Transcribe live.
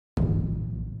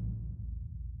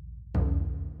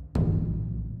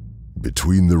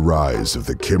Between the rise of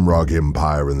the Kimrog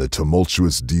Empire and the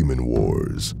tumultuous Demon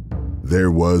Wars, there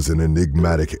was an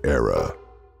enigmatic era.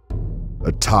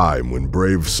 A time when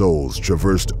brave souls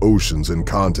traversed oceans and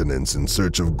continents in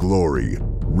search of glory,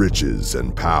 riches,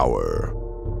 and power.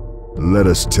 Let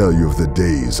us tell you of the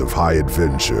days of high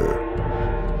adventure.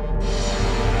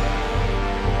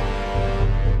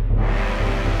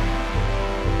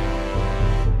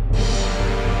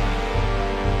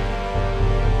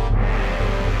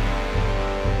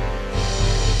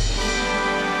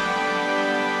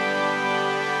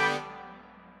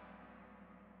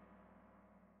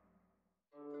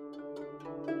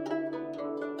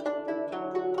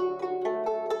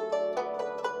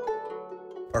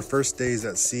 Our first days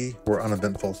at sea were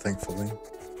uneventful, thankfully.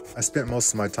 I spent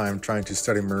most of my time trying to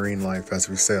study marine life as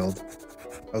we sailed.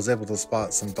 I was able to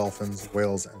spot some dolphins,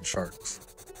 whales, and sharks.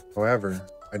 However,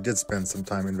 I did spend some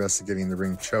time investigating the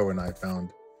ring Cho and I found,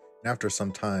 and after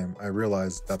some time, I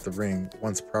realized that the ring,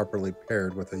 once properly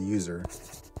paired with a user,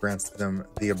 grants them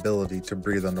the ability to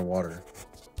breathe underwater.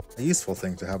 A useful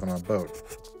thing to have on a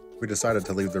boat. We decided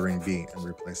to leave the ring be and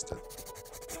replaced it.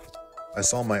 I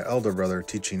saw my elder brother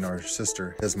teaching our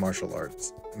sister his martial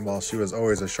arts, and while she was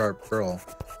always a sharp girl,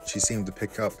 she seemed to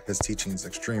pick up his teachings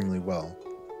extremely well.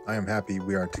 I am happy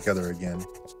we are together again.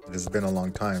 It has been a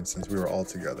long time since we were all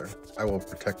together. I will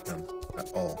protect them at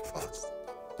all costs.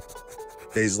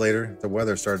 Days later, the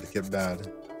weather started to get bad,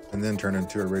 and then turned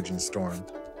into a raging storm.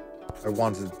 I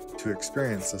wanted to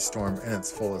experience the storm in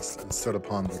its fullest and stood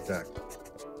upon the deck.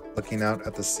 Looking out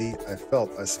at the sea, I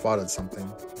felt I spotted something.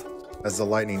 As the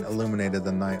lightning illuminated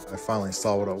the night, I finally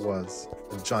saw what it was,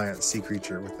 a giant sea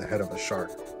creature with the head of a shark.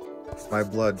 My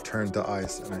blood turned to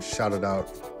ice, and I shouted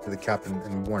out to the captain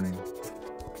in warning.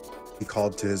 He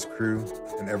called to his crew,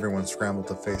 and everyone scrambled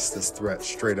to face this threat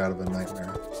straight out of a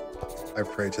nightmare. I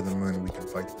pray to the moon we can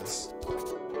fight this.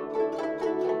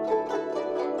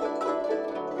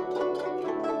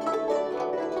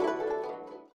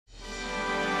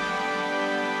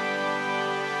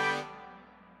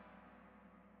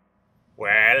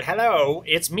 Well, hello,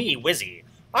 it's me, Wizzy.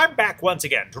 I'm back once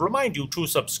again to remind you to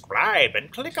subscribe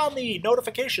and click on the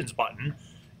notifications button,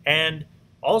 and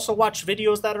also watch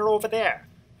videos that are over there.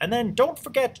 And then don't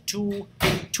forget to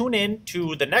tune in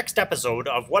to the next episode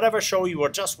of whatever show you are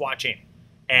just watching,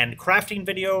 and crafting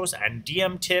videos, and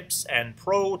DM tips, and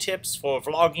pro tips for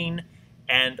vlogging,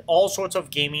 and all sorts of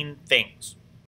gaming things.